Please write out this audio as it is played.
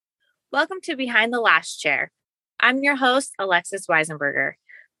Welcome to Behind the Lash Chair. I'm your host, Alexis Weisenberger,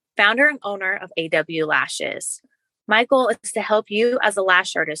 founder and owner of AW Lashes. My goal is to help you as a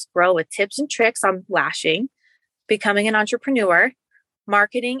lash artist grow with tips and tricks on lashing, becoming an entrepreneur,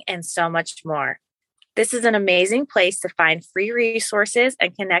 marketing, and so much more. This is an amazing place to find free resources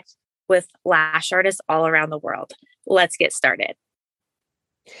and connect with lash artists all around the world. Let's get started.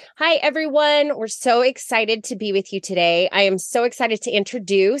 Hi, everyone. We're so excited to be with you today. I am so excited to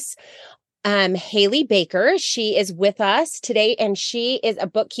introduce Halie Baker. She is with us today, and she is a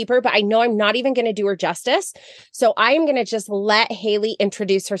bookkeeper, but I know I'm not even going to do her justice. So I am going to just let Halie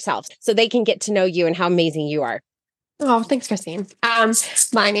introduce herself so they can get to know you and how amazing you are. Oh, thanks, Christine.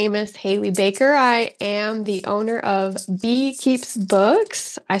 My name is Halie Baker. I am the owner of Bee Keeps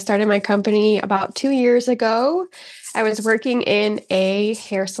Books. I started my company about 2 years ago. I was working in a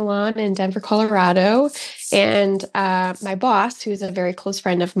hair salon in Denver, Colorado, and my boss, who's a very close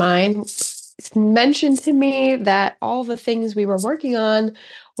friend of mine, mentioned to me that all the things we were working on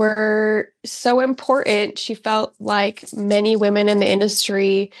were so important. She felt like many women in the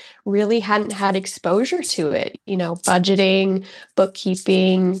industry really hadn't had exposure to it, budgeting,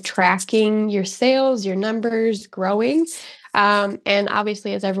 bookkeeping, tracking your sales, your numbers, growing. And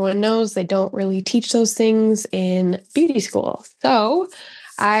obviously, as everyone knows, they don't really teach those things in beauty school. So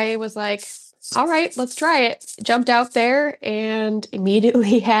I was like, all right, let's try it. Jumped out there and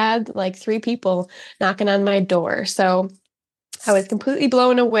immediately had like 3 people knocking on my door. So I was completely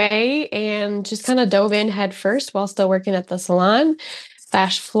blown away and just kind of dove in head first while still working at the salon.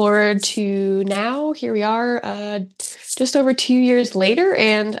 Flash forward to now, here we are just over 2 years later,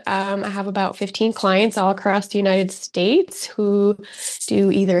 and I have about 15 clients all across the United States who do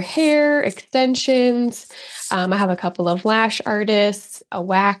either hair, extensions. I have a couple of lash artists, a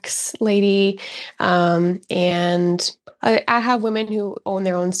wax lady, and I have women who own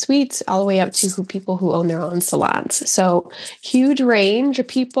their own suites all the way up to people who own their own salons. So huge range of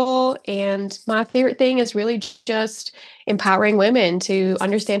people. And my favorite thing is really just empowering women to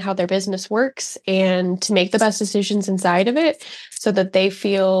understand how their business works and to make the best decisions inside of it so that they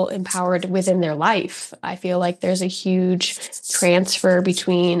feel empowered within their life. I feel like there's a huge transfer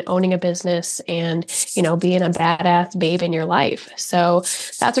between owning a business and, being a badass babe in your life. So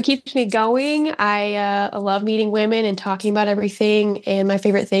that's what keeps me going. I love meeting women and talking about everything. And my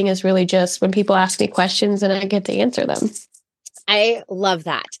favorite thing is really just when people ask me questions and I get to answer them. I love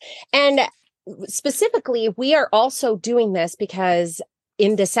that. And specifically, we are also doing this because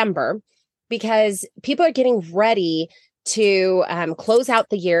in December, because people are getting ready to close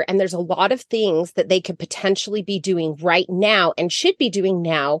out the year. And there's a lot of things that they could potentially be doing right now and should be doing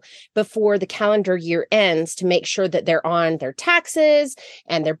now before the calendar year ends to make sure that they're on their taxes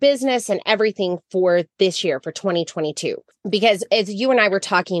and their business and everything for this year, for 2022. Because as you and I were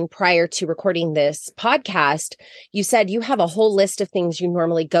talking prior to recording this podcast, you said you have a whole list of things you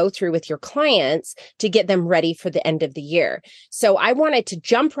normally go through with your clients to get them ready for the end of the year. So I wanted to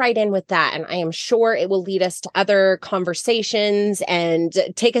jump right in with that. And I am sure it will lead us to other conversations and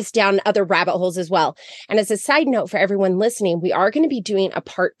take us down other rabbit holes as well. And as a side note for everyone listening, we are going to be doing a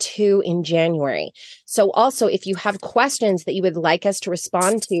part 2 in January. So also, if you have questions that you would like us to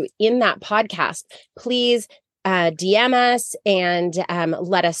respond to in that podcast, please DM us and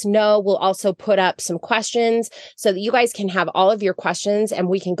let us know. We'll also put up some questions so that you guys can have all of your questions and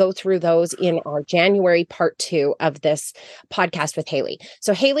we can go through those in our January part 2 of this podcast with Halie.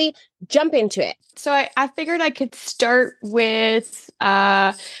 So Halie, jump into it. So I figured I could start with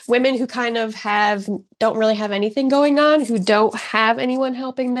women who kind of don't really have anything going on, who don't have anyone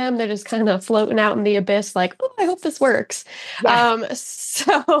helping them. They're just kind of floating out in the abyss like, oh, I hope this works. Yeah.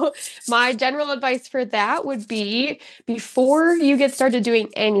 So my general advice for that would be before you get started doing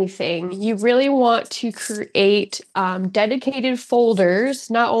anything, you really want to create dedicated folders,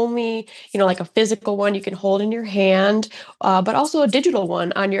 not only, like a physical one you can hold in your hand, but also a digital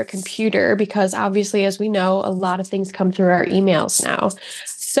one on your computer, because obviously, as we know, a lot of things come through our emails now.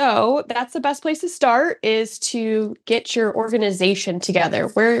 So that's the best place to start, is to get your organization together.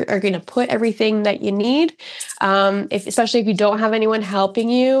 Where are going to put everything that you need? Especially if you don't have anyone helping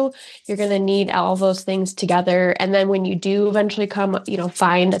you, you're going to need all those things together. And then when you do eventually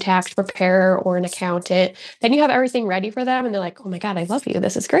find a tax preparer or an accountant, then you have everything ready for them. And they're like, oh my God, I love you.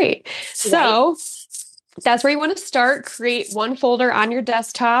 This is great. Right. So that's where you want to start. Create one folder on your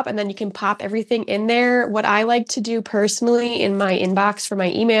desktop, and then you can pop everything in there. What I like to do personally in my inbox for my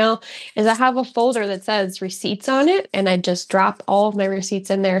email is I have a folder that says receipts on it, and I just drop all of my receipts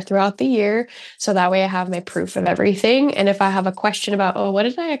in there throughout the year. So that way I have my proof of everything. And if I have a question about, what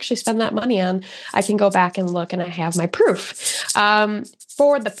did I actually spend that money on? I can go back and look and I have my proof.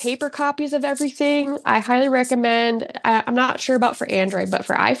 For the paper copies of everything, I highly recommend, I'm not sure about for Android, but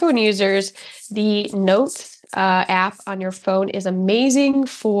for iPhone users, the Notes app on your phone is amazing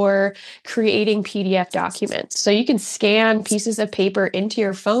for creating PDF documents. So you can scan pieces of paper into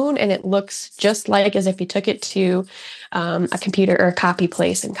your phone and it looks just like as if you took it to a computer or a copy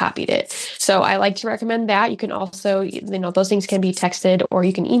place and copied it. So I like to recommend that. You can also, those things can be texted or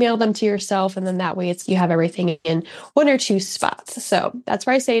you can email them to yourself. And then that way you have everything in one or two spots. So that's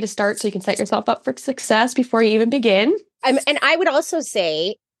where I say to start so you can set yourself up for success before you even begin. And I would also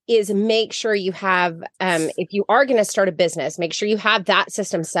say is make sure you have, if you are going to start a business, make sure you have that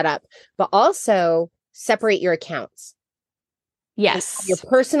system set up, but also separate your accounts. Yes. Your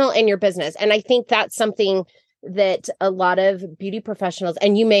personal and your business. And I think that's something that a lot of beauty professionals,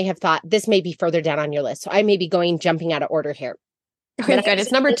 and you may have thought this may be further down on your list. So I may be jumping out of order here. But good.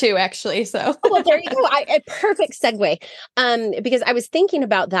 It's number 2, actually. So, well, there you go. A perfect segue. Because I was thinking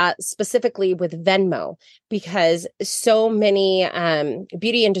about that specifically with Venmo, because so many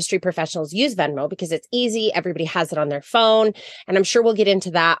beauty industry professionals use Venmo because it's easy. Everybody has it on their phone. And I'm sure we'll get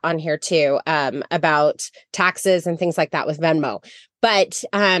into that on here too, about taxes and things like that with Venmo. But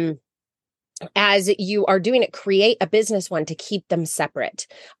as you are doing it, create a business one to keep them separate.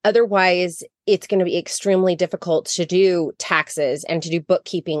 Otherwise, it's going to be extremely difficult to do taxes and to do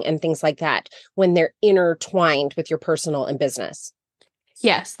bookkeeping and things like that when they're intertwined with your personal and business.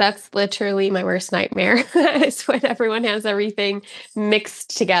 Yes, that's literally my worst nightmare. It's when everyone has everything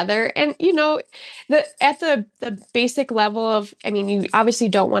mixed together. And, at the basic level of, you obviously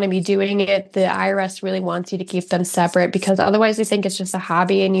don't want to be doing it. The IRS really wants you to keep them separate because otherwise they think it's just a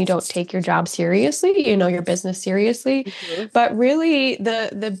hobby and you don't take your job seriously, your business seriously. Mm-hmm. But really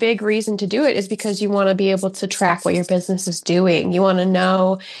the big reason to do it is because you want to be able to track what your business is doing. You want to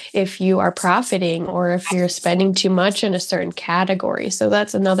know if you are profiting or if you're spending too much in a certain category. So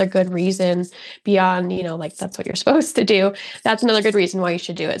that's another good reason beyond, that's what you're supposed to do. That's another good reason why you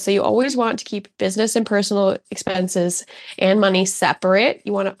should do it. So you always want to keep business and personal expenses and money separate.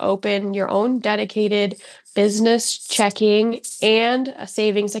 You want to open your own dedicated business checking and a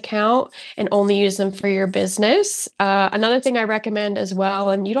savings account and only use them for your business. Another thing I recommend as well,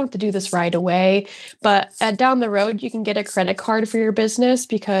 and you don't have to do this right away, but down the road, you can get a credit card for your business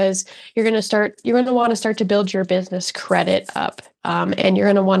because you're going to want to start to build your business credit up. And you're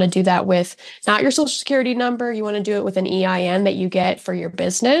going to want to do that with not your social security number. You want to do it with an EIN that you get for your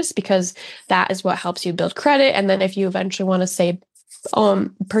business because that is what helps you build credit. And then if you eventually want to say,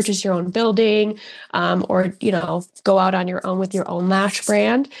 purchase your own building, or, go out on your own with your own lash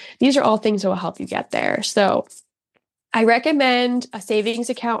brand, these are all things that will help you get there. So I recommend a savings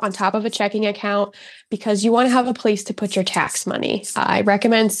account on top of a checking account because you want to have a place to put your tax money. I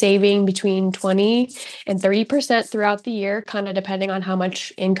recommend saving between 20 and 30% throughout the year, kind of depending on how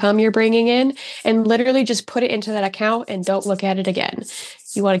much income you're bringing in, and literally just put it into that account and don't look at it again.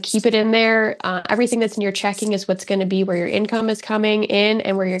 You want to keep it in there. Everything that's in your checking is what's going to be where your income is coming in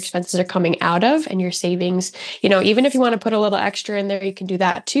and where your expenses are coming out of, and your savings. Even if you want to put a little extra in there, you can do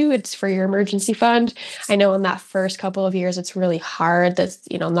that too. It's for your emergency fund. I know in that first couple of years, it's really hard. That's,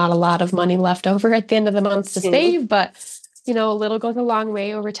 not a lot of money left over at the end of the month to save, but, a little goes a long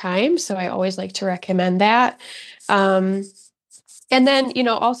way over time. So I always like to recommend that. And then,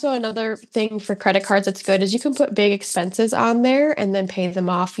 also another thing for credit cards that's good is you can put big expenses on there and then pay them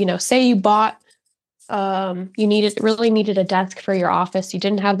off. Say you bought, you really needed a desk for your office. You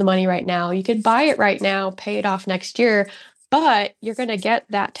didn't have the money right now. You could buy it right now, pay it off next year, but you're going to get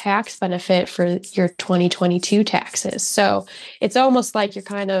that tax benefit for your 2022 taxes. So it's almost like you're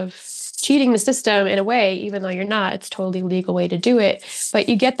kind of cheating the system in a way, even though you're not. It's totally legal way to do it, but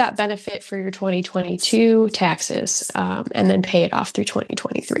you get that benefit for your 2022 taxes, and then pay it off through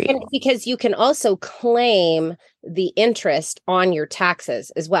 2023. And because you can also claim the interest on your taxes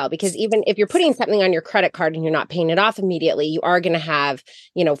as well, because even if you're putting something on your credit card and you're not paying it off immediately, you are going to have,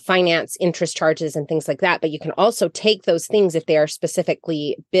 finance interest charges and things like that. But you can also take those things if they are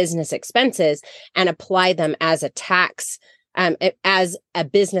specifically business expenses and apply them as a tax, as a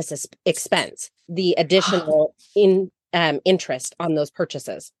business expense, the additional interest on those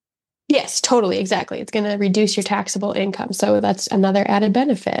purchases. Yes, totally. Exactly. It's going to reduce your taxable income. So that's another added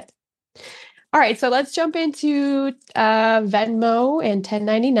benefit. All right. So let's jump into Venmo and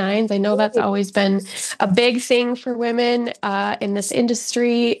 1099s. I know that's always been a big thing for women in this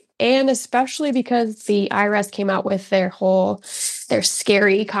industry. And especially because the IRS came out with their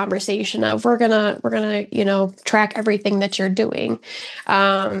scary conversation of we're gonna, track everything that you're doing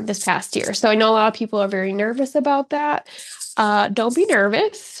this past year. So I know a lot of people are very nervous about that. Don't be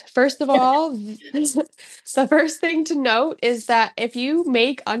nervous. First of all, the first thing to note is that if you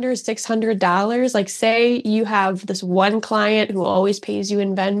make under $600, like say you have this one client who always pays you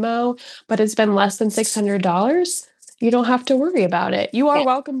in Venmo, but it's been less than $600, you don't have to worry about it. You are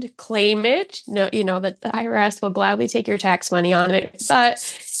welcome to claim it. No, that the IRS will gladly take your tax money on it, but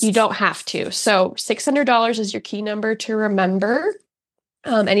you don't have to. So $600 is your key number to remember.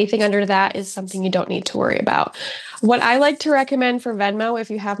 Anything under that is something you don't need to worry about. What I like to recommend for Venmo,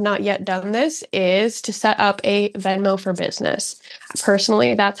 if you have not yet done this, is to set up a Venmo for business.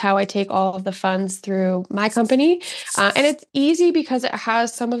 Personally, that's how I take all of the funds through my company. And it's easy because it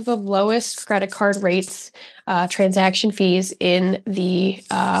has some of the lowest credit card rates, transaction fees in the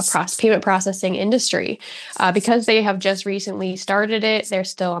payment processing industry. Because they have just recently started it, they're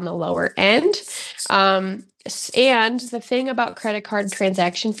still on the lower end. And the thing about credit card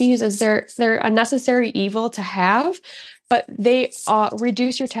transaction fees is they're a necessary evil to have, but they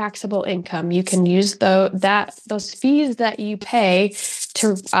reduce your taxable income. You can use those fees that you pay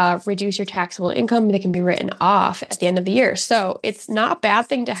to reduce your taxable income. They can be written off at the end of the year. So it's not a bad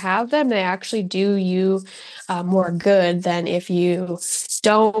thing to have them. They actually do you more good than if you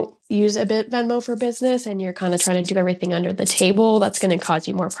don't use a bit Venmo for business and you're kind of trying to do everything under the table. That's going to cause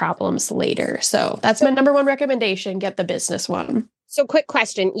you more problems later. So that's my number one recommendation. Get the business one. So quick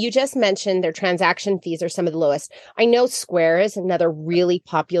question. You just mentioned their transaction fees are some of the lowest. I know Square is another really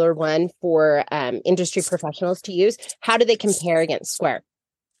popular one for industry professionals to use. How do they compare against Square?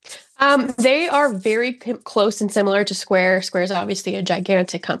 They are very close and similar to Square. Square is obviously a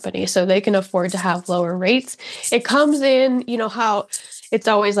gigantic company, so they can afford to have lower rates. It comes in, how it's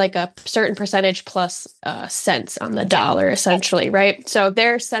always like a certain percentage plus cents on the dollar, essentially, right? So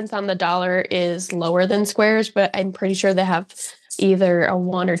their cents on the dollar is lower than Square's, but I'm pretty sure they have either a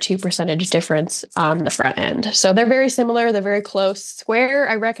 1 or 2 percentage difference on the front end. So they're very similar. They're very close. Square,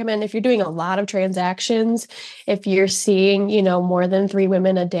 I recommend if you're doing a lot of transactions, if you're seeing, more than 3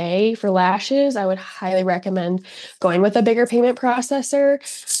 women a day for lashes, I would highly recommend going with a bigger payment processor.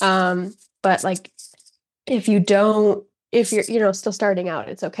 But like, if you're, still starting out,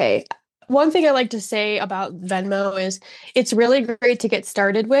 it's okay. One thing I like to say about Venmo is it's really great to get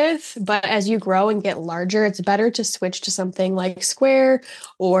started with, but as you grow and get larger, it's better to switch to something like Square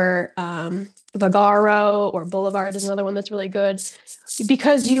or Vagaro or Boulevard is another one that's really good,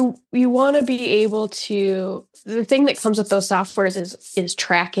 because you want to be able to. The thing that comes with those softwares is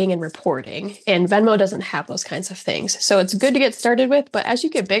tracking and reporting, and Venmo doesn't have those kinds of things. So it's good to get started with, but as you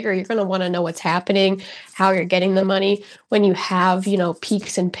get bigger, you're going to want to know what's happening, how you're getting the money when you have,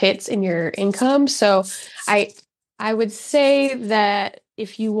 peaks and pits in your income. So I would say that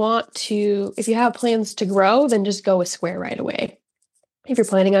if you have plans to grow, then just go with Square right away. If you're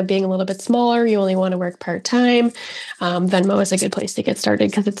planning on being a little bit smaller, you only want to work part-time, Venmo is a good place to get started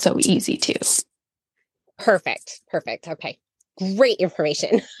because it's so easy too. Perfect. Okay. Great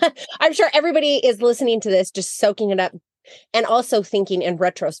information. I'm sure everybody is listening to this, just soaking it up and also thinking in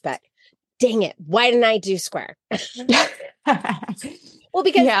retrospect, dang it, why didn't I do Square? Well,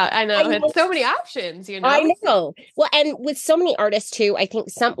 because I know it's so many options, I know. Well, and with so many artists too, I think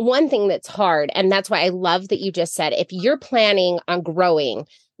one thing that's hard, and that's why I love that you just said, if you're planning on growing,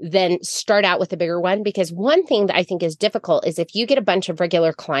 then start out with a bigger one. Because one thing that I think is difficult is if you get a bunch of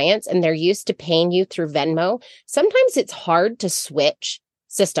regular clients and they're used to paying you through Venmo, sometimes it's hard to switch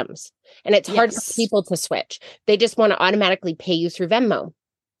systems and it's hard for people to switch. They just want to automatically pay you through Venmo.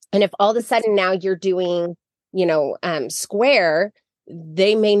 And if all of a sudden now you're doing, Square,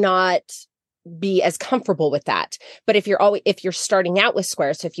 they may not be as comfortable with that. But if you're starting out with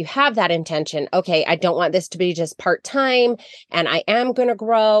Square, so if you have that intention, okay, I don't want this to be just part-time and I am going to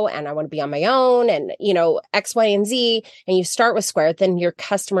grow and I want to be on my own and, X, Y, and Z, and you start with Square, then your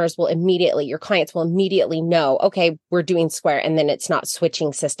clients will immediately know, okay, we're doing Square, and then it's not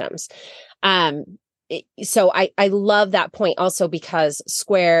switching systems. So I love that point also because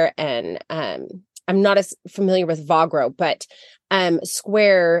Square and I'm not as familiar with Vagro, but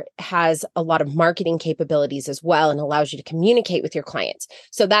Square has a lot of marketing capabilities as well and allows you to communicate with your clients.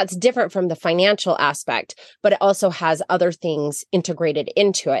 So that's different from the financial aspect, but it also has other things integrated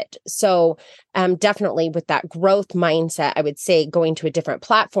into it. So definitely with that growth mindset, I would say going to a different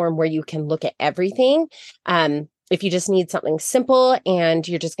platform where you can look at everything. If you just need something simple and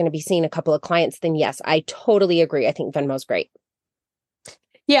you're just going to be seeing a couple of clients, then yes, I totally agree. I think Venmo's great.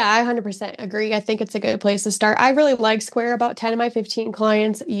 Yeah, I 100% agree. I think it's a good place to start. I really like Square. About 10 of my 15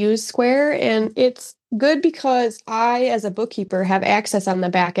 clients use Square, and it's good because I, as a bookkeeper, have access on the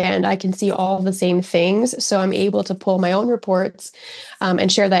back end. I can see all the same things. So I'm able to pull my own reports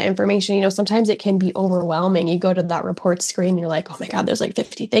and share that information. Sometimes it can be overwhelming. You go to that report screen, and you're like, oh my God, there's like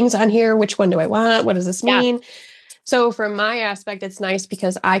 50 things on here. Which one do I want? What does this Yeah. mean? So from my aspect, it's nice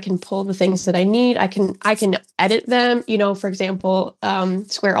because I can pull the things that I need. I can edit them. For example,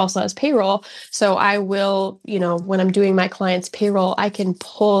 Square also has payroll. So I will, when I'm doing my client's payroll, I can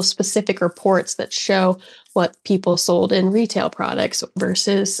pull specific reports that show what people sold in retail products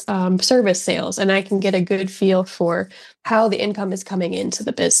versus service sales. And I can get a good feel for how the income is coming into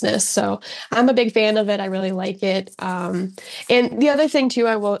the business. So I'm a big fan of it. I really like it. And the other thing too,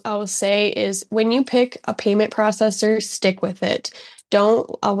 I will say is when you pick a payment processor, stick with it. Don't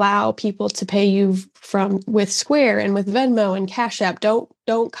allow people to pay you with Square and with Venmo and Cash App.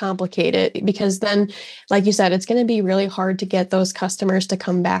 Don't complicate it, because then, like you said, it's going to be really hard to get those customers to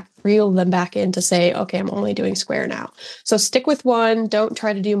come back, reel them back in to say, okay, I'm only doing Square now. So stick with one. Don't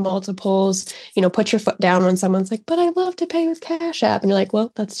try to do multiples. Put your foot down when someone's like, but I love to pay with Cash App. And you're like,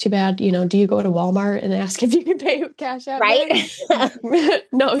 well, that's too bad. Do you go to Walmart and ask if you can pay with Cash App? Right.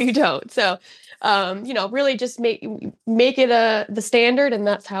 No, you don't. So, really just make it the standard, and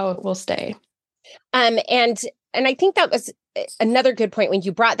that's how it will stay. And I think that was another good point when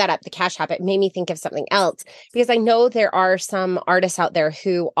you brought that up, the Cash App. It made me think of something else, because I know there are some artists out there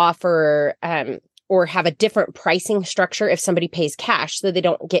who offer or have a different pricing structure if somebody pays cash, so they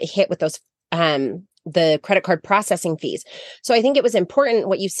don't get hit with those the credit card processing fees. So I think it was important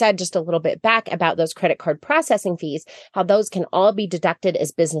what you said just a little bit back about those credit card processing fees, how those can all be deducted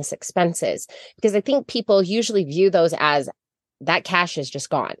as business expenses, because I think people usually view those as that cash is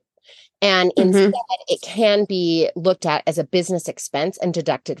just gone. And instead, it can be looked at as a business expense and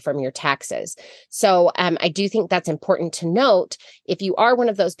deducted from your taxes. So I do think that's important to note. If you are one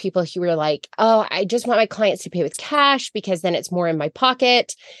of those people who are like, oh, I just want my clients to pay with cash because then it's more in my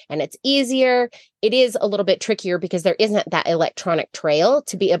pocket and it's easier. It is a little bit trickier because there isn't that electronic trail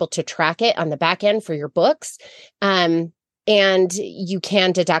to be able to track it on the back end for your books. And you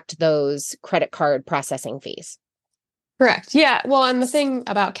can deduct those credit card processing fees. Correct. Yeah. Well, and the thing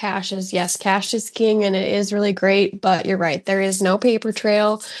about cash is, yes, cash is king and it is really great, but you're right. There is no paper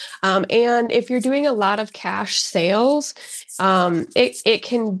trail. And if you're doing a lot of cash sales, it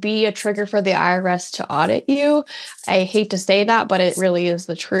can be a trigger for the IRS to audit you. I hate to say that, but it really is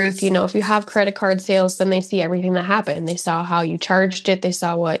the truth. If you have credit card sales, then they see everything that happened. They saw how you charged it. They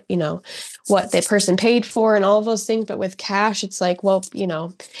saw what the person paid for and all of those things. But with cash, it's like, well,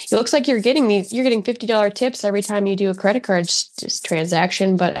 it looks like you're getting $50 tips every time you do a credit card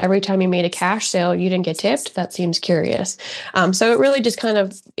transaction, but every time you made a cash sale, you didn't get tipped. That seems curious. So it really just kind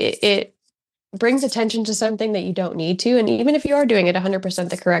of, it brings attention to something that you don't need to. And even if you are doing it 100%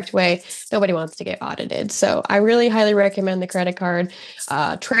 the correct way, nobody wants to get audited. So I really highly recommend the credit card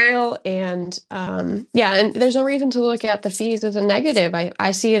trail. And and there's no reason to look at the fees as a negative.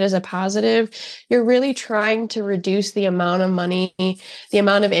 I see it as a positive. You're really trying to reduce the amount of money, the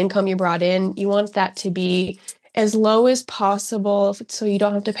amount of income you brought in. You want that to be as low as possible so you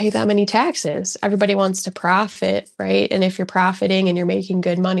don't have to pay that many taxes. Everybody wants to profit, right? And if you're profiting and you're making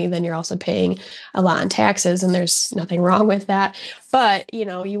good money, then you're also paying a lot in taxes, and there's nothing wrong with that. But, you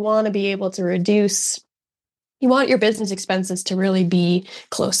want to be able to you want your business expenses to really be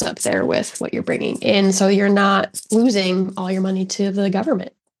close up there with what you're bringing in, so you're not losing all your money to the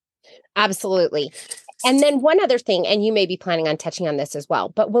government. Absolutely. And then one other thing, and you may be planning on touching on this as well,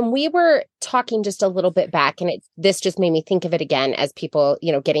 but when we were talking just a little bit back, and this just made me think of it again as people,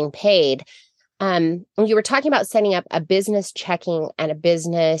 getting paid. You were talking about setting up a business checking and a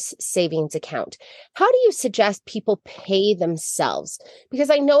business savings account. How do you suggest people pay themselves? Because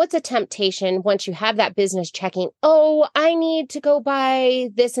I know it's a temptation once you have that business checking. Oh, I need to go buy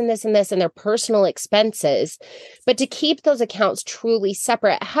this and this and this and their personal expenses. But to keep those accounts truly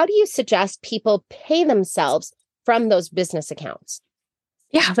separate, how do you suggest people pay themselves from those business accounts?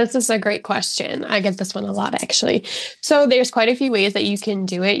 Yeah, this is a great question. I get this one a lot, actually. So there's quite a few ways that you can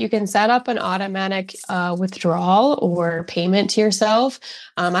do it. You can set up an automatic withdrawal or payment to yourself.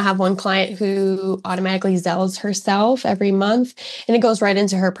 I have one client who automatically Zells herself every month, and it goes right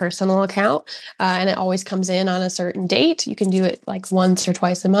into her personal account, and it always comes in on a certain date. You can do it like once or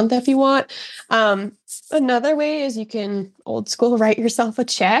twice a month if you want. Another way is you can old school write yourself a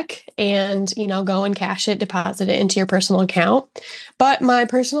check and, go and cash it, deposit it into your personal account. But my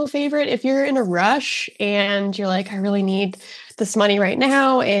personal favorite, if you're in a rush and you're like, I really need this money right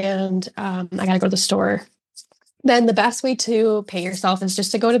now, and I got to go to the store then the best way to pay yourself is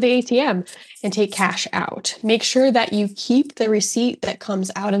just to go to the ATM and take cash out. Make sure that you keep the receipt that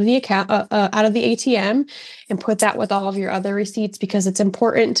comes out of the account, out of the ATM, and put that with all of your other receipts, because it's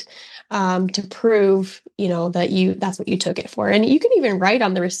important to prove, that's what you took it for. And you can even write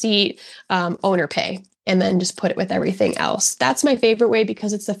on the receipt, owner pay, and then just put it with everything else. That's my favorite way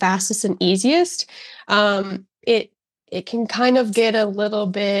because it's the fastest and easiest. It can kind of get a little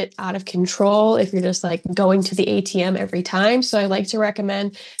bit out of control if you're just like going to the ATM every time. So I like to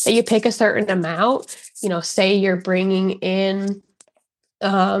recommend that you pick a certain amount. Say you're bringing in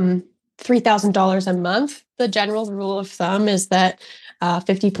 $3,000 a month. The general rule of thumb is that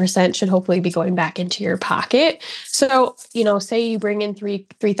 50% should hopefully be going back into your pocket. So, say you bring in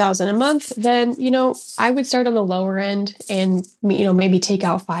 3,000 a month, then, I would start on the lower end and, maybe take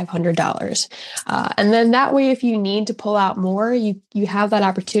out $500. And then that way, if you need to pull out more, you have that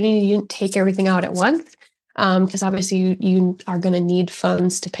opportunity. You didn't take everything out at once. Because obviously you are going to need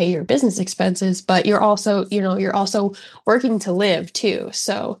funds to pay your business expenses, but you're also working to live too.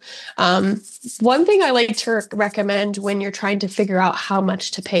 So, one thing I like to recommend when you're trying to figure out how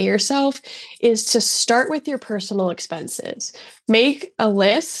much to pay yourself is to start with your personal expenses. Make a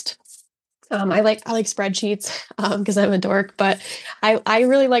list. I like spreadsheets because I'm a dork, but I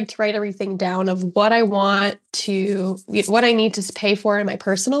really like to write everything down of what I need to pay for in my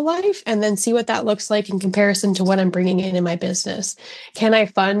personal life, and then see what that looks like in comparison to what I'm bringing in my business. Can I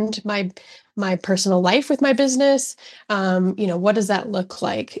fund my personal life with my business? What does that look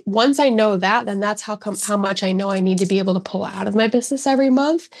like? Once I know that, then that's how much I know I need to be able to pull out of my business every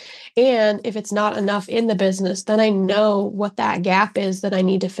month. And if it's not enough in the business, then I know what that gap is that I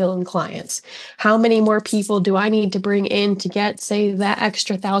need to fill in clients. How many more people do I need to bring in to get, say, that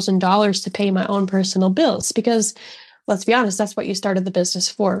extra $1,000 to pay my own personal bills? Because let's be honest, that's what you started the business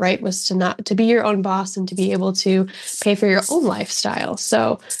for, right? Was to be your own boss and to be able to pay for your own lifestyle.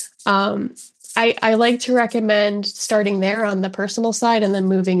 So, I like to recommend starting there on the personal side and then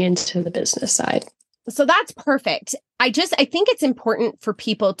moving into the business side. So that's perfect. I think it's important for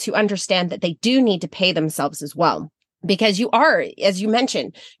people to understand that they do need to pay themselves as well. Because you are, as you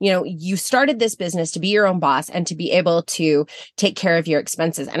mentioned, you started this business to be your own boss and to be able to take care of your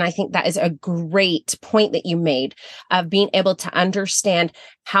expenses. And I think that is a great point that you made of being able to understand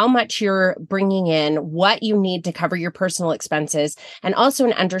how much you're bringing in, what you need to cover your personal expenses, and also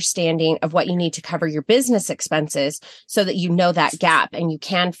an understanding of what you need to cover your business expenses so that you know that gap and you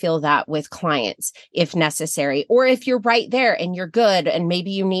can fill that with clients if necessary. Or if you're right there and you're good and maybe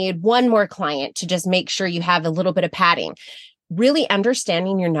you need one more client to just make sure you have a little bit of padding. Really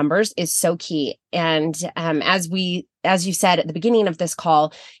understanding your numbers is so key. And as you said at the beginning of this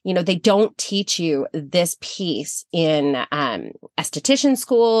call, they don't teach you this piece in esthetician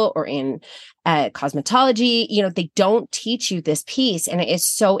school or in cosmetology. They don't teach you this piece. And it is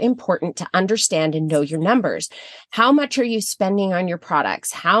so important to understand and know your numbers. How much are you spending on your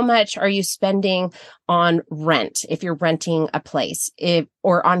products? How much are you spending on rent if you're renting a place,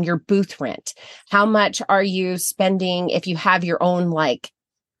 or on your booth rent? How much are you spending if you have your own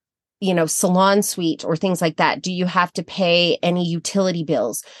salon suite or things like that? Do you have to pay any utility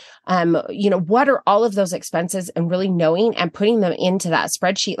bills? What are all of those expenses, and really knowing and putting them into that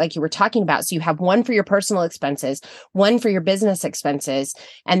spreadsheet like you were talking about. So you have one for your personal expenses, one for your business expenses,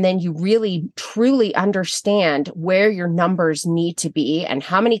 and then you really truly understand where your numbers need to be and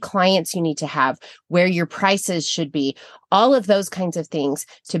how many clients you need to have, where your prices should be, all of those kinds of things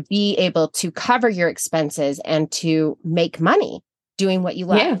to be able to cover your expenses and to make money doing what you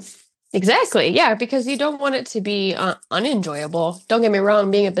love. Yeah. Exactly. Yeah. Because you don't want it to be unenjoyable. Don't get me wrong.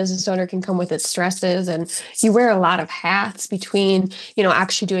 Being a business owner can come with its stresses, and you wear a lot of hats between,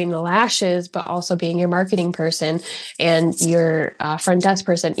 actually doing the lashes, but also being your marketing person and your front desk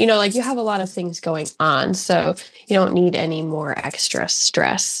person. You have a lot of things going on. So you don't need any more extra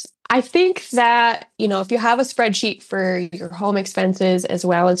stress. I think that, if you have a spreadsheet for your home expenses as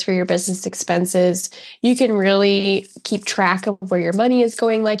well as for your business expenses, you can really keep track of where your money is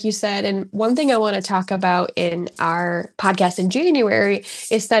going, like you said. And one thing I want to talk about in our podcast in January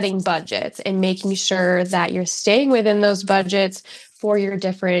is setting budgets and making sure that you're staying within those budgets for your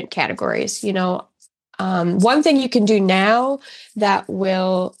different categories. One thing you can do now that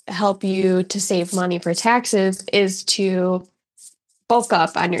will help you to save money for taxes is to bulk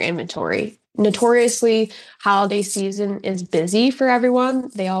up on your inventory. Notoriously, holiday season is busy for everyone.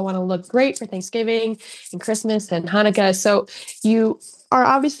 They all want to look great for Thanksgiving and Christmas and Hanukkah. So you are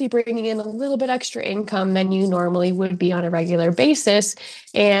obviously bringing in a little bit extra income than you normally would be on a regular basis.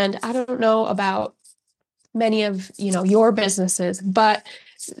 And I don't know about many of your businesses, but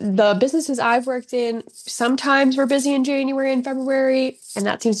the businesses I've worked in, sometimes we're busy in January and February, and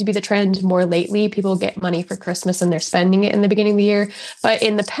that seems to be the trend more lately. People get money for Christmas and they're spending it in the beginning of the year. But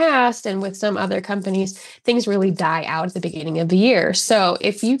in the past and with some other companies, things really die out at the beginning of the year. So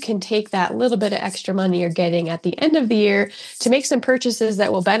if you can take that little bit of extra money you're getting at the end of the year to make some purchases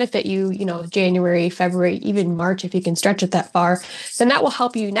that will benefit you, January, February, even March, if you can stretch it that far, then that will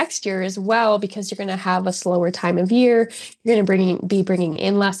help you next year as well, because you're going to have a slower time of year. You're going to be bringing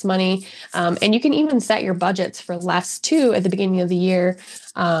in less money. And you can even set your budgets for less too at the beginning of the year.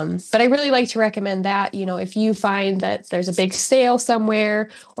 But I really like to recommend that, if you find that there's a big sale somewhere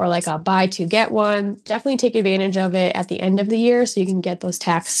or like a buy two, get one, definitely take advantage of it at the end of the year so you can get those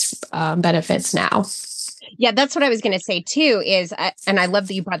tax benefits now. Yeah, that's what I was going to say too, and I love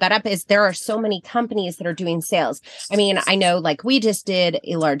that you brought that up, is there are so many companies that are doing sales. I mean, I know like we just did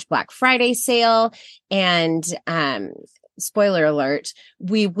a large Black Friday sale, and spoiler alert,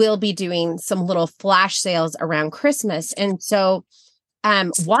 we will be doing some little flash sales around Christmas. And so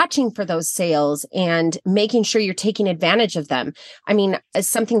watching for those sales and making sure you're taking advantage of them. I mean,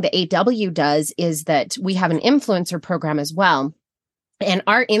 something that AW does is that we have an influencer program as well. And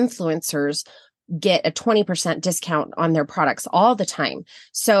our influencers get a 20% discount on their products all the time.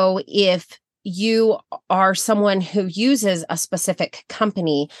 So if you are someone who uses a specific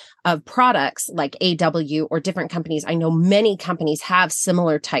company of products like AW or different companies, I know many companies have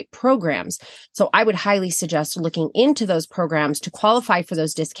similar type programs. So I would highly suggest looking into those programs to qualify for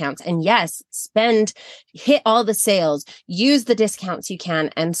those discounts. And yes, hit all the sales, use the discounts you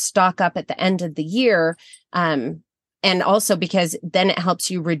can, and stock up at the end of the year. And also because then it helps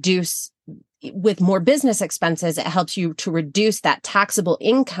you reduce with more business expenses, it helps you to reduce that taxable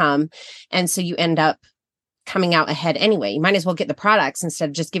income. And so you end up coming out ahead anyway. You might as well get the products instead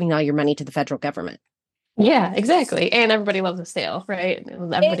of just giving all your money to the federal government. Yeah, exactly. And everybody loves a sale, right?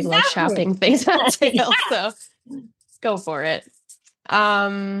 Everybody loves shopping things on sale. So go for it.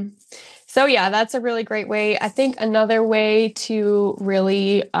 So yeah, that's a really great way. I think another way to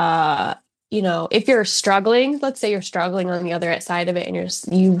really, if you're struggling, let's say you're struggling on the other side of it and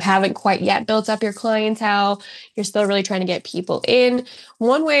you haven't quite yet built up your clientele, you're still really trying to get people in.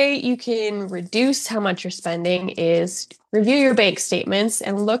 One way you can reduce how much you're spending is review your bank statements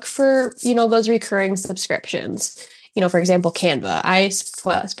and look for, those recurring subscriptions. For example, Canva. I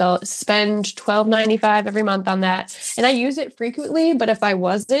spend $12.95 every month on that, and I use it frequently. But if I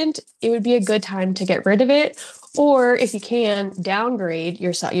wasn't, it would be a good time to get rid of it. Or if you can, downgrade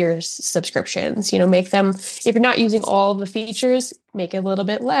your subscriptions. Make them, if you're not using all the features, make it a little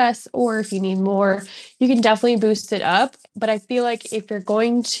bit less. Or if you need more, you can definitely boost it up. But I feel like if you're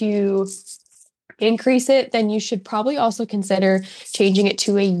going to increase it, then you should probably also consider changing it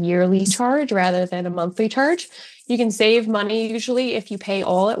to a yearly charge rather than a monthly charge. You can save money usually if you pay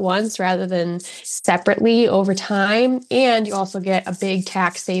all at once rather than separately over time. And you also get a big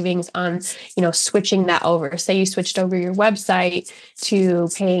tax savings on, switching that over. Say you switched over your website to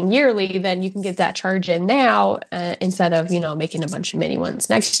paying yearly, then you can get that charge in now instead of, making a bunch of mini ones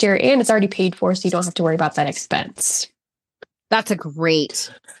next year. And it's already paid for, so you don't have to worry about that expense. That's a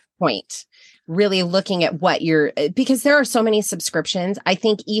great point. Really looking at because there are so many subscriptions. I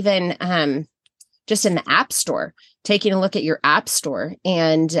think even just in the App Store, taking a look at your App Store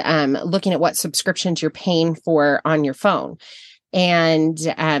and looking at what subscriptions you're paying for on your phone. And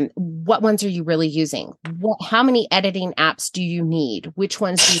what ones are you really using? How many editing apps do you need? Which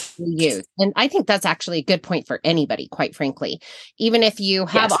ones do you use? And I think that's actually a good point for anybody, quite frankly. Even if you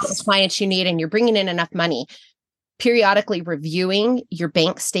have all the clients you need and you're bringing in enough money, periodically reviewing your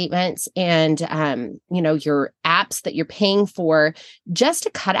bank statements and, your apps that you're paying for just to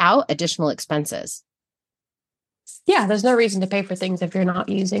cut out additional expenses. Yeah, there's no reason to pay for things if you're not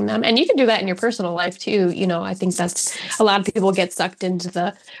using them. And you can do that in your personal life too. I think that's a lot of people get sucked into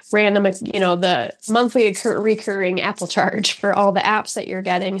the random, the monthly recurring Apple charge for all the apps that you're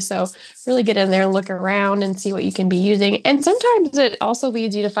getting. So really get in there and look around and see what you can be using. And sometimes it also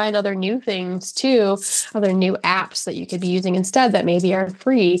leads you to find other new things too, other new apps that you could be using instead that maybe are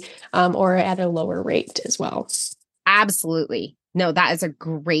free or at a lower rate as well. Absolutely. No, that is a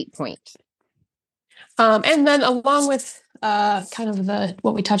great point. And then along with kind of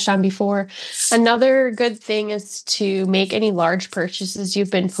what we touched on before, another good thing is to make any large purchases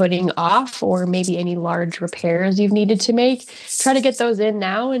you've been putting off, or maybe any large repairs you've needed to make. Try to get those in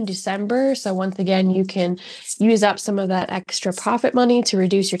now in December. So once again, you can use up some of that extra profit money to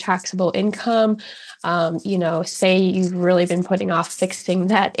reduce your taxable income. Say you've really been putting off fixing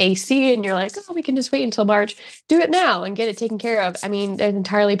that AC and you're like, oh, we can just wait until March. Do it now and get it taken care of. I mean, it's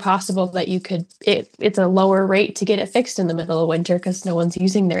entirely possible that it's a lower rate to get it fixed in the middle of winter because no one's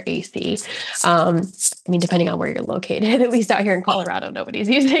using their AC. I mean, depending on where you're located, at least out here in Colorado, nobody's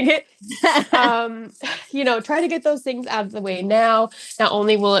using it. Try to get those things out of the way now. Not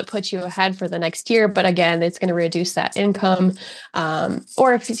only will it put you ahead for the next year, but again, it's going to reduce that income.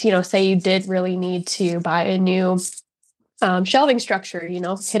 Or if, say you did really need to buy a new shelving structure, hit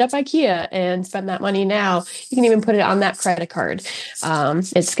up IKEA and spend that money now. You can even put it on that credit card.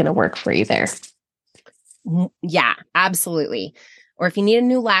 It's going to work for you there. Yeah, absolutely. Or if you need a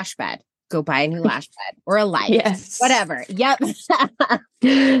new lash bed, go buy a new lash bed or a light. Yes. Whatever. Yep.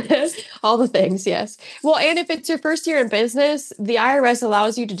 All the things. Yes. Well, and if it's your first year in business, the IRS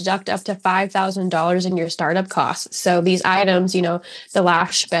allows you to deduct up to $5,000 in your startup costs. So these items, the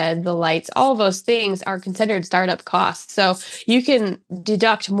lash bed, the lights, all those things are considered startup costs. So you can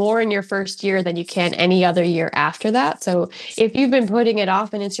deduct more in your first year than you can any other year after that. So if you've been putting it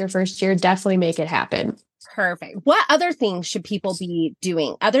off and it's your first year, definitely make it happen. Perfect. What other things should people be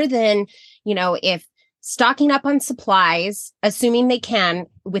doing other than, if stocking up on supplies, assuming they can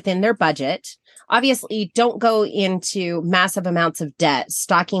within their budget? Obviously, don't go into massive amounts of debt,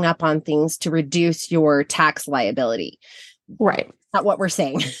 stocking up on things to reduce your tax liability. Right. Not what we're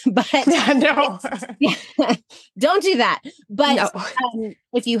saying, but no, don't do that. But no.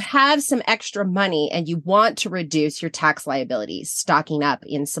 If you have some extra money and you want to reduce your tax liabilities, stocking up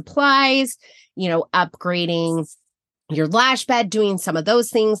in supplies, upgrading your lash bed, doing some of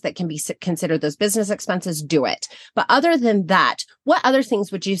those things that can be considered those business expenses, do it. But other than that, what other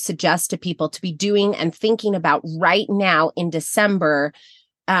things would you suggest to people to be doing and thinking about right now in December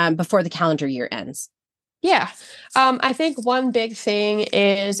before the calendar year ends? Yeah. I think one big thing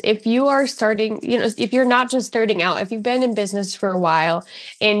is if you are starting, if you're not just starting out, if you've been in business for a while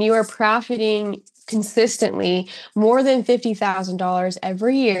and you are profiting consistently more than $50,000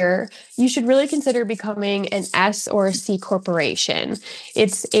 every year, you should really consider becoming an S or a C corporation.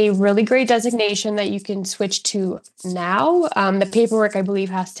 It's a really great designation that you can switch to now. The paperwork, I believe,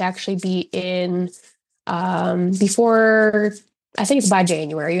 has to actually be in before, I think it's by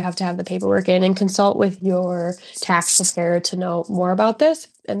January, you have to have the paperwork in and consult with your tax preparer to know more about this.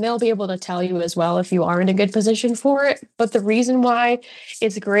 And they'll be able to tell you as well if you are in a good position for it. But the reason why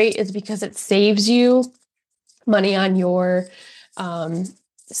it's great is because it saves you money on your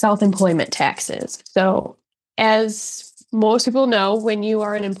self-employment taxes. So as most people know, when you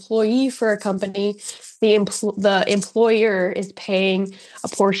are an employee for a company, the employer is paying a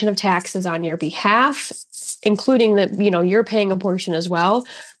portion of taxes on your behalf, including that, you're paying a portion as well.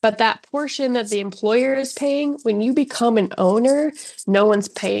 But that portion that the employer is paying, when you become an owner, no one's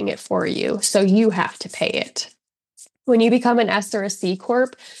paying it for you. So you have to pay it. When you become an S or a C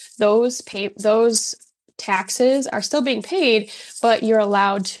corp, those taxes are still being paid, but you're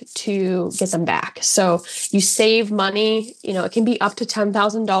allowed to get them back. So you save money. It can be up to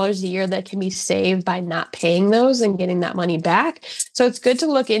 $10,000 a year that can be saved by not paying those and getting that money back. So it's good to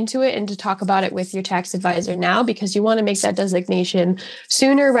look into it and to talk about it with your tax advisor now, because you want to make that designation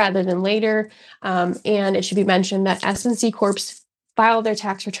sooner rather than later. And it should be mentioned that S and C corps file their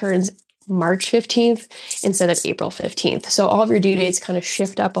tax returns March 15th instead of April 15th. So all of your due dates kind of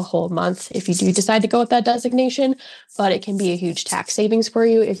shift up a whole month if you do decide to go with that designation, but it can be a huge tax savings for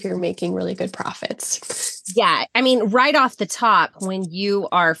you if you're making really good profits. Yeah. I mean, right off the top, when you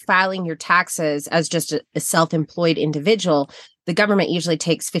are filing your taxes as just a self-employed individual, the government usually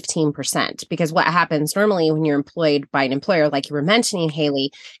takes 15%, because what happens normally when you're employed by an employer, like you were mentioning,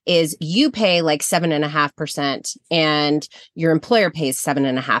 Halie, is you pay like 7.5% and your employer pays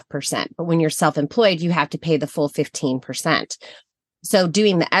 7.5%. But when you're self-employed, you have to pay the full 15%. So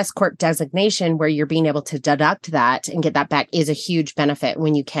doing the S Corp designation where you're being able to deduct that and get that back is a huge benefit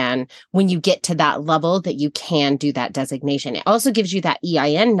when you get to that level that you can do that designation. It also gives you that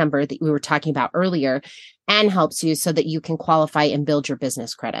EIN number that we were talking about earlier and helps you so that you can qualify and build your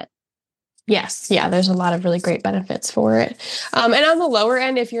business credit. Yes. Yeah. There's a lot of really great benefits for it. And on the lower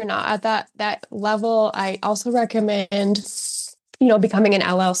end, if you're not at that level, I also recommend becoming an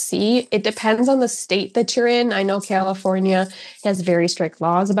LLC. It depends on the state that you're in. I know California has very strict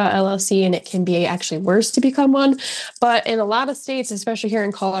laws about LLC, and it can be actually worse to become one. But in a lot of states, especially here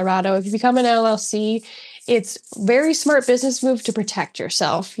in Colorado, if you become an LLC, it's very smart business move to protect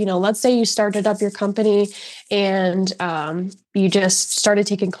yourself. Let's say you started up your company and you just started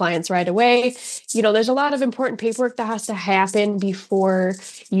taking clients right away. There's a lot of important paperwork that has to happen before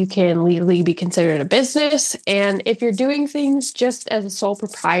you can legally be considered a business. And if you're doing things just as a sole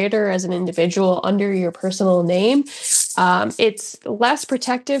proprietor, as an individual under your personal name, it's less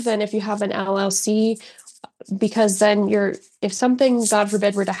protective than if you have an LLC, because then if something, God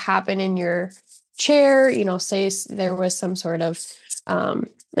forbid, were to happen in your chair, say there was some sort of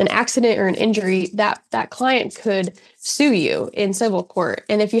an accident or an injury, that client could sue you in civil court.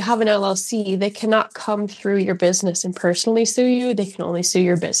 And if you have an LLC, they cannot come through your business and personally sue you. They can only sue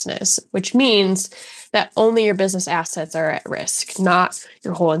your business, which means that only your business assets are at risk, not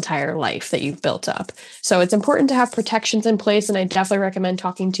your whole entire life that you've built up. So it's important to have protections in place. And I definitely recommend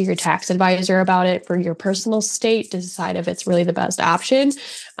talking to your tax advisor about it for your personal state to decide if it's really the best option.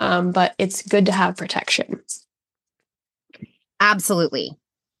 But it's good to have protection. Absolutely.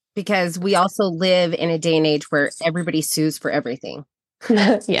 Because we also live in a day and age where everybody sues for everything.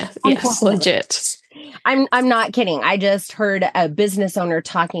 Yes, legit. I'm not kidding. I just heard a business owner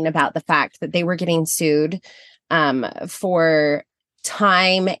talking about the fact that they were getting sued for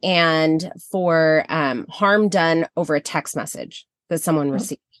time and for harm done over a text message that someone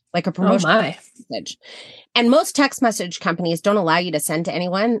received, like a promotional message. And most text message companies don't allow you to send to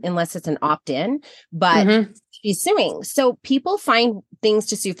anyone unless it's an opt-in, but she's suing. So people find things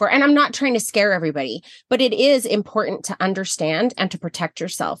to sue for. And I'm not trying to scare everybody, but it is important to understand and to protect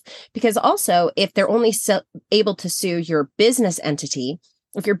yourself. Because also, if they're only able to sue your business entity,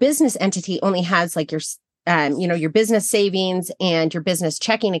 if your business entity only has like your business savings and your business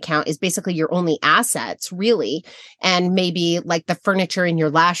checking account is basically your only assets, really, and maybe like the furniture in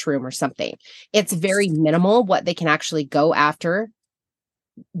your lash room or something, it's very minimal what they can actually go after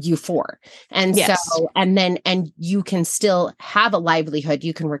you for. And so, and you can still have a livelihood.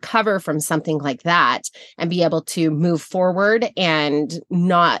 You can recover from something like that and be able to move forward and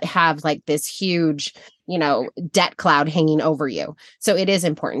not have like this huge, debt cloud hanging over you. So it is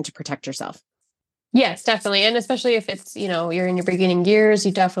important to protect yourself. Yes, definitely. And especially if it's, you're in your beginning years,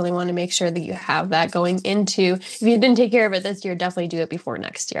 you definitely want to make sure that you have that going into, if you didn't take care of it this year, definitely do it before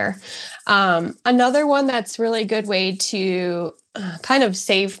next year. Another one that's really a good way to kind of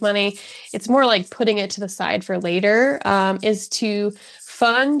save money, it's more like putting it to the side for later, is to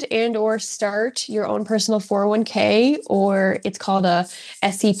fund and or start your own personal 401k, or it's called a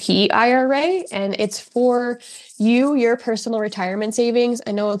SEP IRA, and it's for your personal retirement savings.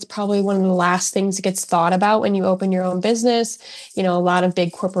 I know it's probably one of the last things that gets thought about when you open your own business. A lot of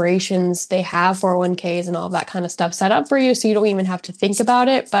big corporations, they have 401ks and all that kind of stuff set up for you, so you don't even have to think about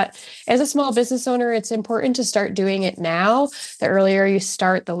it. But as a small business owner, it's important to start doing it now. The earlier you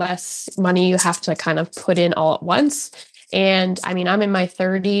start, the less money you have to kind of put in all at once. And I mean, I'm in my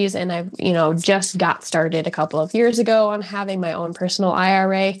 30s and I've, just got started a couple of years ago on having my own personal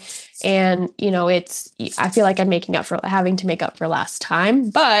IRA. And, I feel like I'm having to make up for last time.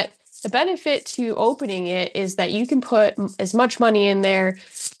 But the benefit to opening it is that you can put as much money in there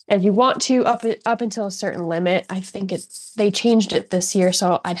as you want to up until a certain limit. I think they changed it this year,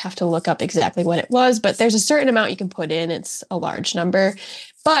 so I'd have to look up exactly what it was, but there's a certain amount you can put in. It's a large number,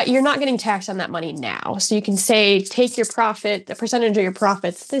 but you're not getting taxed on that money now. So you can take your profit, the percentage of your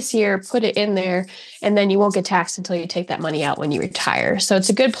profits this year, put it in there, and then you won't get taxed until you take that money out when you retire. So it's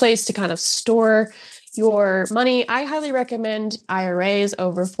a good place to kind of store your money. I highly recommend IRAs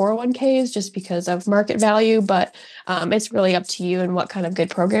over 401ks just because of market value, but it's really up to you and what kind of good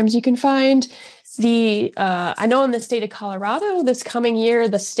programs you can find. I know in the state of Colorado this coming year,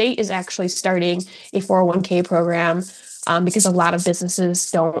 the state is actually starting a 401k program because a lot of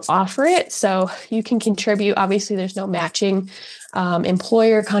businesses don't offer it. So you can contribute. Obviously, there's no matching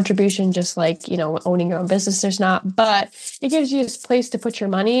employer contribution, just like, owning your own business, there's not, but it gives you a place to put your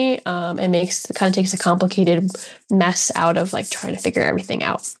money and takes a complicated mess out of like trying to figure everything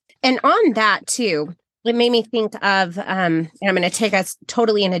out. And on that too, it made me think of, and I'm going to take us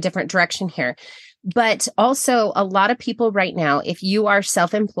totally in a different direction here, but also a lot of people right now, if you are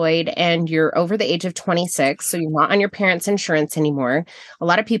self-employed and you're over the age of 26, so you're not on your parents' insurance anymore, a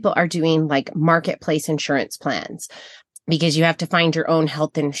lot of people are doing like marketplace insurance plans because you have to find your own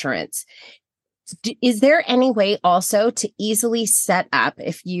health insurance. Is there any way also to easily set up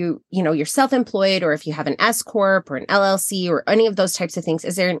if you're self-employed, or if you have an S Corp or an LLC or any of those types of things,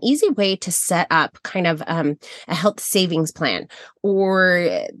 is there an easy way to set up kind of a health savings plan?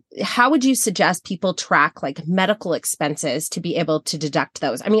 Or how would you suggest people track like medical expenses to be able to deduct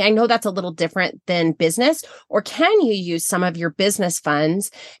those? I mean, I know that's a little different than business, or can you use some of your business funds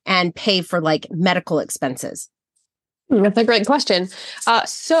and pay for like medical expenses? That's a great question.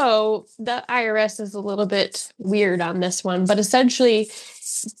 So the IRS is a little bit weird on this one, but essentially,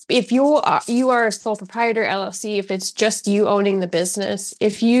 if you are a sole proprietor LLC, if it's just you owning the business,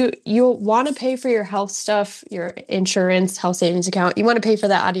 if you'll want to pay for your health stuff, your insurance, health savings account, you want to pay for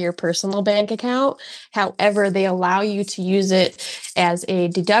that out of your personal bank account. However, they allow you to use it as a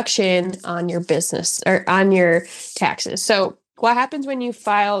deduction on your business or on your taxes. So what happens when you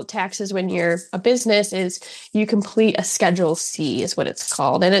file taxes when you're a business is you complete a Schedule C is what it's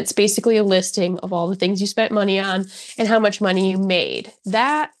called. And it's basically a listing of all the things you spent money on and how much money you made.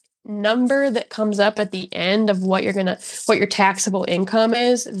 That number that comes up at the end of what your taxable income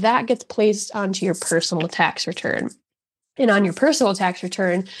is, that gets placed onto your personal tax return. And on your personal tax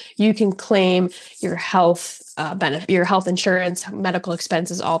return, you can claim your health benefit, your health insurance, medical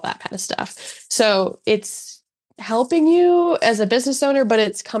expenses, all that kind of stuff. So it's helping you as a business owner, but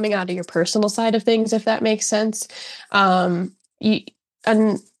it's coming out of your personal side of things, if that makes sense. And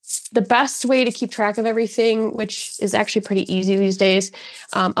the best way to keep track of everything, which is actually pretty easy these days,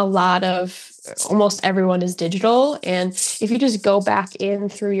 almost everyone is digital. And if you just go back in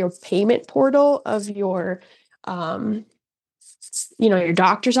through your payment portal of your your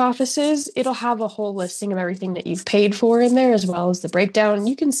doctor's offices, it'll have a whole listing of everything that you've paid for in there, as well as the breakdown.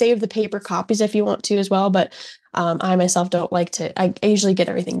 You can save the paper copies if you want to as well, but I myself don't like to. I usually get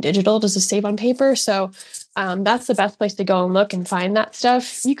everything digital just to save on paper. So that's the best place to go and look and find that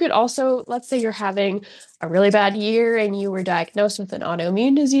stuff. You could also, let's say you're having a really bad year and you were diagnosed with an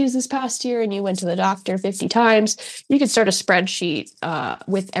autoimmune disease this past year and you went to the doctor 50 times, you could start a spreadsheet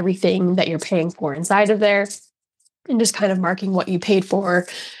with everything that you're paying for inside of there, and just kind of marking what you paid for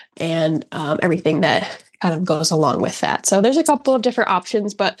and everything that kind of goes along with that. So there's a couple of different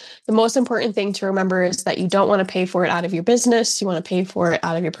options, but the most important thing to remember is that you don't want to pay for it out of your business. You want to pay for it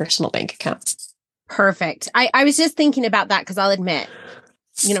out of your personal bank account. Perfect. I was just thinking about that because I'll admit,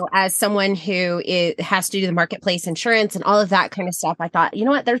 as someone who has to do the marketplace insurance and all of that kind of stuff, I thought, you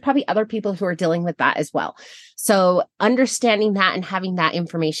know what, there's probably other people who are dealing with that as well. So understanding that and having that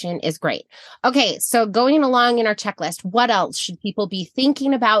information is great. Okay. So going along in our checklist, what else should people be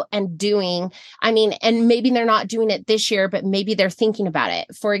thinking about and doing? I mean, and maybe they're not doing it this year, but maybe they're thinking about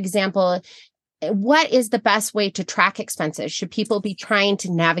it. For example, what is the best way to track expenses? Should people be trying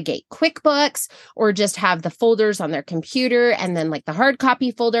to navigate QuickBooks or just have the folders on their computer and then like the hard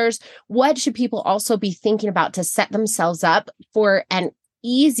copy folders? What should people also be thinking about to set themselves up for an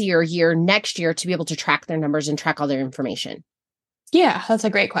easier year next year to be able to track their numbers and track all their information? Yeah, that's a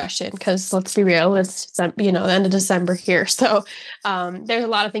great question because let's be real, it's the end of December here. So there's a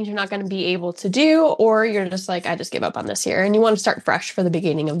lot of things you're not going to be able to do, or you're just like, I just give up on this year and you want to start fresh for the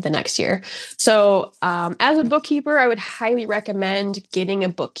beginning of the next year. So as a bookkeeper, I would highly recommend getting a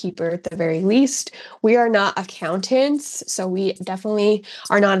bookkeeper at the very least. We are not accountants, so we definitely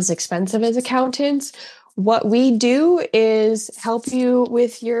are not as expensive as accountants. What we do is help you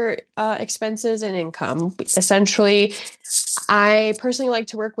with your expenses and income. Essentially, I personally like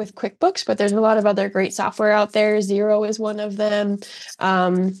to work with QuickBooks, but there's a lot of other great software out there. Xero is one of them,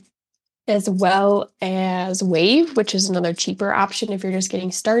 as well as Wave, which is another cheaper option if you're just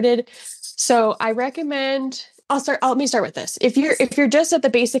getting started. So I recommend let me start with this. If you're just at the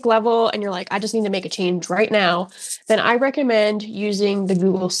basic level and you're like, I just need to make a change right now, then I recommend using the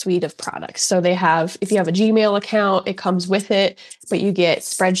Google suite of products. So if you have a Gmail account, it comes with it, but you get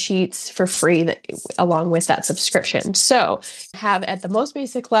spreadsheets for free along with that subscription. So have at the most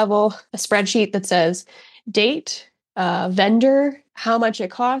basic level, a spreadsheet that says date, vendor, how much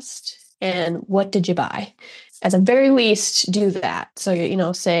it cost, and what did you buy? At the very least, do that.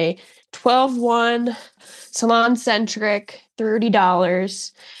 So, say 12/1, salon centric,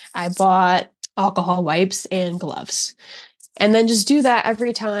 $30. I bought alcohol wipes and gloves. And then just do that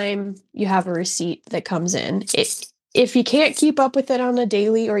every time you have a receipt that comes in. If you can't keep up with it on a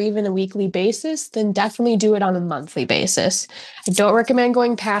daily or even a weekly basis, then definitely do it on a monthly basis. I don't recommend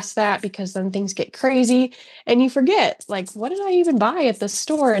going past that because then things get crazy and you forget, like, what did I even buy at the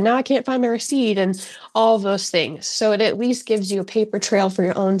store? And now I can't find my receipt and all of those things. So it at least gives you a paper trail for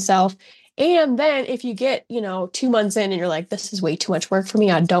your own self. And then if you get, 2 months in and you're like, this is way too much work for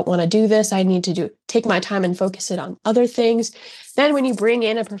me, I don't want to do this, I need to take my time and focus it on other things. Then when you bring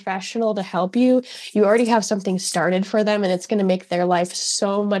in a professional to help you, you already have something started for them and it's going to make their life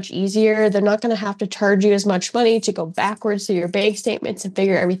so much easier. They're not going to have to charge you as much money to go backwards through your bank statements and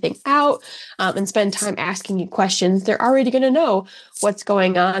figure everything out and spend time asking you questions. They're already going to know what's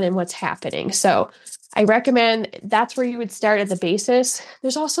going on and what's happening. So I recommend that's where you would start at the basis.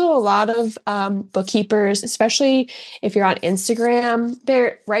 There's also a lot of bookkeepers, especially if you're on Instagram.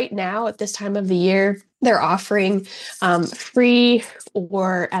 They're right now at this time of the year, they're offering free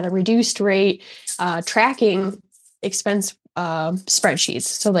or at a reduced rate tracking expense spreadsheets.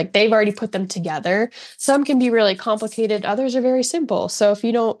 So like they've already put them together. Some can be really complicated. Others are very simple. So if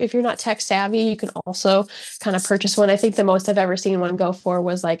you're not tech savvy, you can also kind of purchase one. I think the most I've ever seen one go for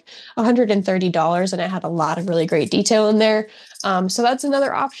was like $130, and it had a lot of really great detail in there. So that's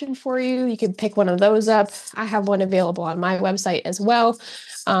another option for you. You can pick one of those up. I have one available on my website as well.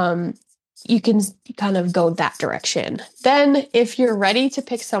 You can kind of go that direction. Then if you're ready to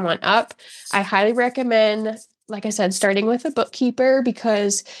pick someone up, I highly recommend, like I said, starting with a bookkeeper,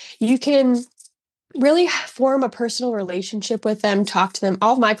 because you can really form a personal relationship with them, talk to them.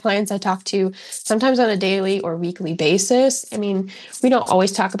 All of my clients I talk to sometimes on a daily or weekly basis. I mean, we don't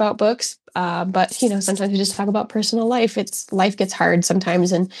always talk about books, but sometimes we just talk about personal life. Life gets hard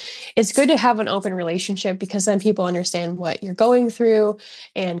sometimes, and it's good to have an open relationship, because then people understand what you're going through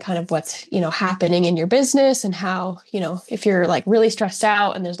and kind of what's, happening in your business, and how, if you're like really stressed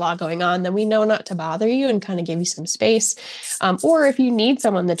out and there's a lot going on, then we know not to bother you and kind of give you some space. Or if you need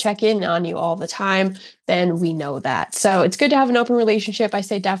someone to check in on you all the time, then we know that. So it's good to have an open relationship. I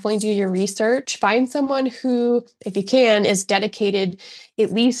say definitely do your research. Find someone who, if you can, is dedicated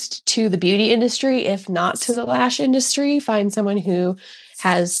at least to the beauty industry, if not to the lash industry. Find someone who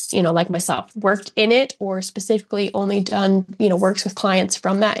has, like myself, worked in it, or specifically only done, works with clients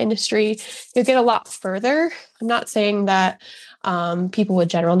from that industry. You'll get a lot further. I'm not saying that people with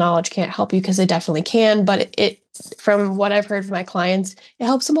general knowledge can't help you, because they definitely can, but it from what I've heard from my clients, it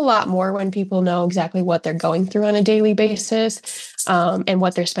helps them a lot more when people know exactly what they're going through on a daily basis, and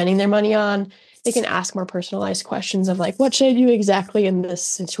what they're spending their money on. They can ask more personalized questions of like, what should I do exactly in this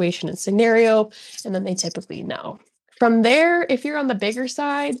situation and scenario? And then they typically know. From there, if you're on the bigger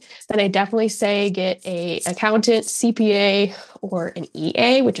side, then I definitely say get a accountant, CPA, or an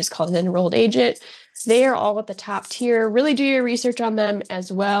EA, which is called an enrolled agent. They are all at the top tier. Really do your research on them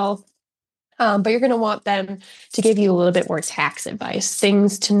as well. But you're going to want them to give you a little bit more tax advice,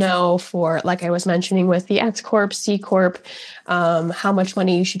 things to know for, like I was mentioning with the S Corp, C Corp, how much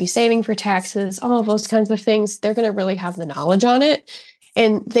money you should be saving for taxes, all of those kinds of things. They're going to really have the knowledge on it.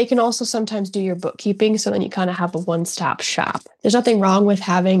 And they can also sometimes do your bookkeeping. So then you kind of have a one-stop shop. There's nothing wrong with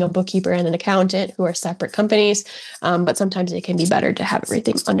having a bookkeeper and an accountant who are separate companies. But sometimes it can be better to have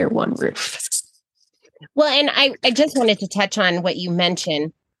everything under one roof. Well, and I just wanted to touch on what you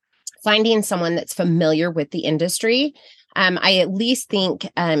mentioned, finding someone that's familiar with the industry. I at least think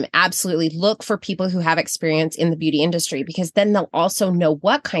absolutely look for people who have experience in the beauty industry, because then they'll also know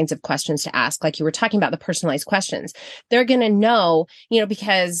what kinds of questions to ask. Like you were talking about, the personalized questions. They're going to know,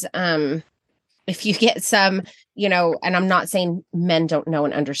 because if you get some, and I'm not saying men don't know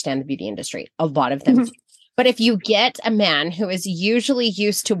and understand the beauty industry. A lot of them do. But if you get a man who is usually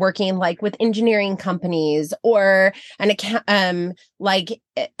used to working like with engineering companies or an account, like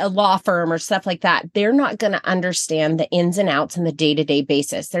a law firm or stuff like that, they're not going to understand the ins and outs on the day-to-day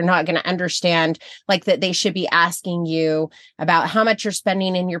basis. They're not going to understand like that they should be asking you about how much you're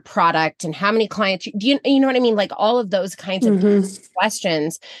spending in your product and how many clients you know what I mean? Like all of those kinds of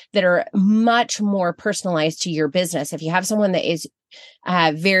questions that are much more personalized to your business. If you have someone that is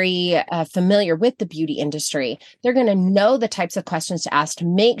very familiar with the beauty industry, they're going to know the types of questions to ask to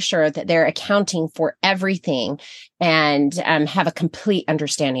make sure that they're accounting for everything and have a complete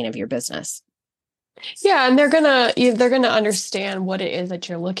understanding of your business. Yeah, and they're gonna understand what it is that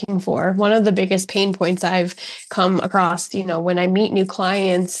you're looking for. One of the biggest pain points I've come across, when I meet new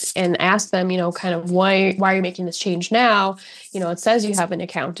clients and ask them, kind of why are you making this change now? It says you have an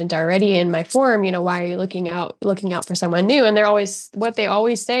accountant already in my form. Why are you looking out for someone new? And what they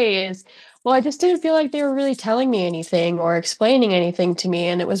always say is, well, I just didn't feel like they were really telling me anything or explaining anything to me.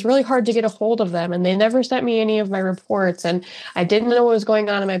 And it was really hard to get a hold of them. And they never sent me any of my reports. And I didn't know what was going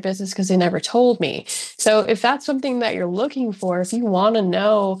on in my business because they never told me. So if that's something that you're looking for, if you want to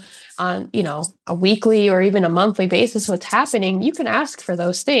know on, a weekly or even a monthly basis what's happening, you can ask for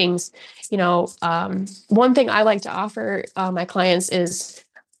those things. One thing I like to offer my clients is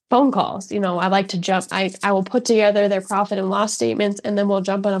phone calls. I like to jump. I will put together their profit and loss statements, and then we'll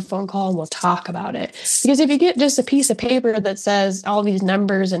jump on a phone call and we'll talk about it. Because if you get just a piece of paper that says all these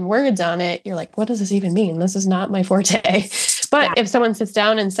numbers and words on it, you're like, what does this even mean? This is not my forte. But if someone sits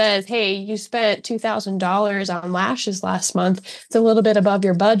down and says, hey, you spent $2,000 on lashes last month, it's a little bit above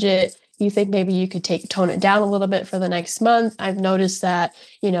your budget. You think maybe you could tone it down a little bit for the next month. I've noticed that,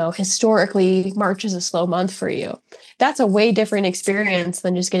 historically March is a slow month for you. That's a way different experience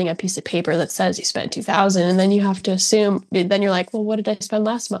than just getting a piece of paper that says you spent $2,000. And then you have to assume, then you're like, well, what did I spend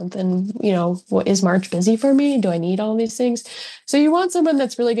last month? And, what is March busy for me? Do I need all these things? So you want someone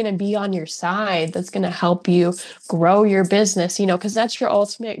that's really going to be on your side, that's going to help you grow your business, because that's your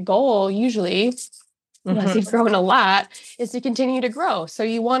ultimate goal usually, unless you've grown a lot, is to continue to grow. So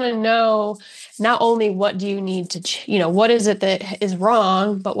you want to know not only what do you need to, what is it that is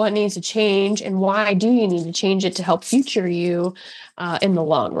wrong, but what needs to change and why do you need to change it to help future you in the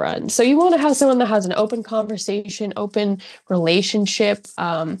long run. So you want to have someone that has an open conversation, open relationship,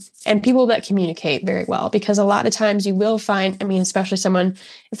 and people that communicate very well, because a lot of times you will find, especially someone,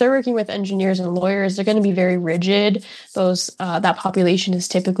 if they're working with engineers and lawyers, they're going to be very rigid. That population is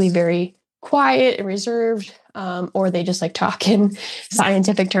typically very quiet and reserved, or they just like talk in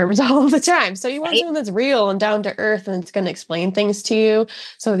scientific terms all the time. So you want someone that's real and down to earth and it's going to explain things to you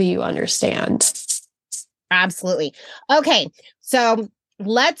so that you understand. Absolutely. Okay. So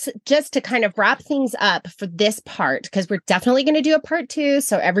let's just to kind of wrap things up for this part, because we're definitely going to do a part 2.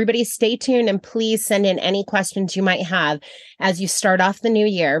 So everybody stay tuned and please send in any questions you might have as you start off the new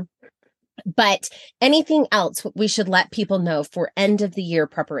year. But anything else we should let people know for end of the year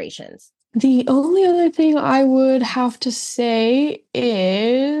preparations? The only other thing I would have to say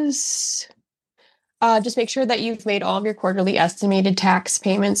is just make sure that you've made all of your quarterly estimated tax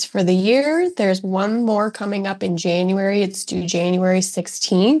payments for the year. There's one more coming up in January. It's due January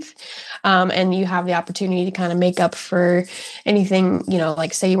 16th. And you have the opportunity to kind of make up for anything,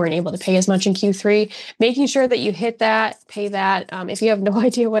 like say you weren't able to pay as much in Q3, making sure that you hit that, pay that. If you have no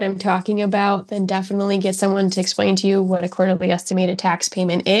idea what I'm talking about, then definitely get someone to explain to you what a quarterly estimated tax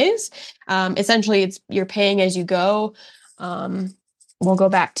payment is. Essentially, it's you're paying as you go. We'll go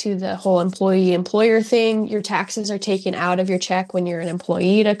back to the whole employee-employer thing. Your taxes are taken out of your check when you're an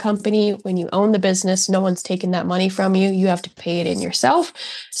employee at a company. When you own the business, no one's taking that money from you. You have to pay it in yourself.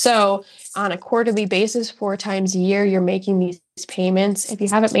 So on a quarterly basis, 4 times a year, you're making these payments. If you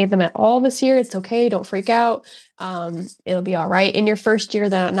haven't made them at all this year, it's okay. Don't freak out. It'll be all right. In your first year,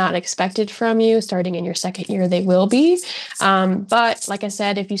 they're not expected from you. Starting in your second year, they will be. But like I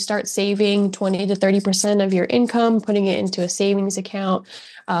said, if you start saving 20 to 30% of your income, putting it into a savings account,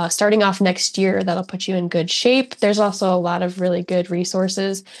 starting off next year, that'll put you in good shape. There's also a lot of really good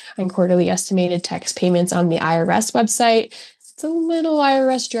resources on quarterly estimated tax payments on the IRS website. It's a little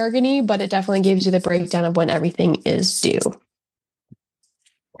IRS jargony, but it definitely gives you the breakdown of when everything is due.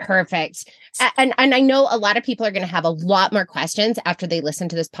 Perfect. And I know a lot of people are going to have a lot more questions after they listen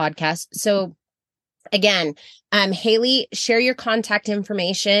to this podcast. So again, Halie, share your contact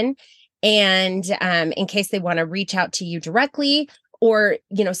information, and in case they want to reach out to you directly, or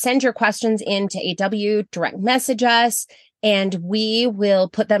send your questions in to AW, direct message us, and we will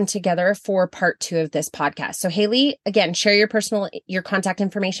put them together for part 2 of this podcast. So Halie, again, share your contact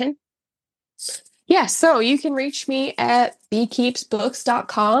information. Yeah, so you can reach me at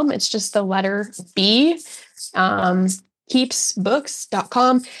bkeepsbooks.com. It's just the letter B,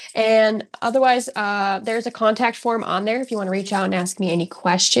 keepsbooks.com. And otherwise, there's a contact form on there if you want to reach out and ask me any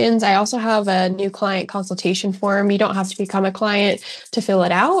questions. I also have a new client consultation form. You don't have to become a client to fill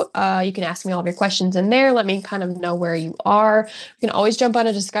it out. You can ask me all of your questions in there. Let me kind of know where you are. You can always jump on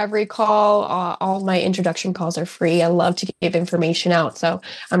a discovery call. All my introduction calls are free. I love to give information out. So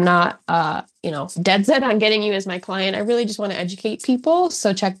I'm not, dead set on getting you as my client. I really just want to educate people.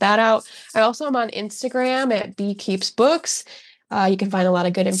 So check that out. I also am on Instagram at bkeepsbooks. You can find a lot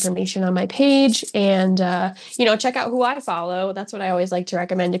of good information on my page, and, check out who I follow. That's what I always like to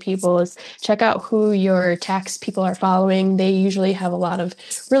recommend to people is check out who your tax people are following. They usually have a lot of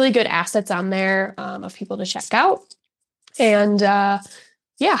really good assets on there of people to check out. And I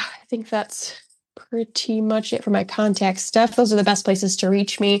think that's pretty much it for my contact stuff. Those are the best places to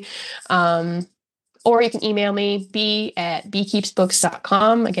reach me. Or you can email me,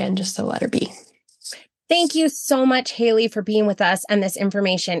 b@bkeepsbooks.com. Again, just the letter B. Thank you so much, Halie, for being with us and this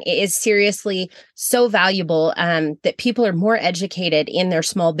information. It is seriously so valuable that people are more educated in their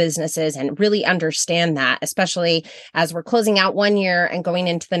small businesses and really understand that, especially as we're closing out one year and going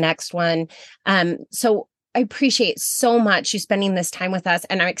into the next one. So I appreciate so much you spending this time with us,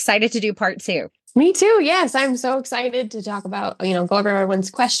 and I'm excited to do part 2. Me too. Yes, I'm so excited to talk about, go over everyone's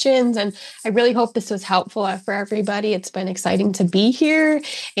questions. And I really hope this was helpful for everybody. It's been exciting to be here.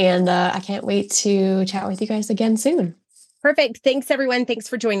 And I can't wait to chat with you guys again soon. Perfect. Thanks, everyone. Thanks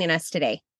for joining us today.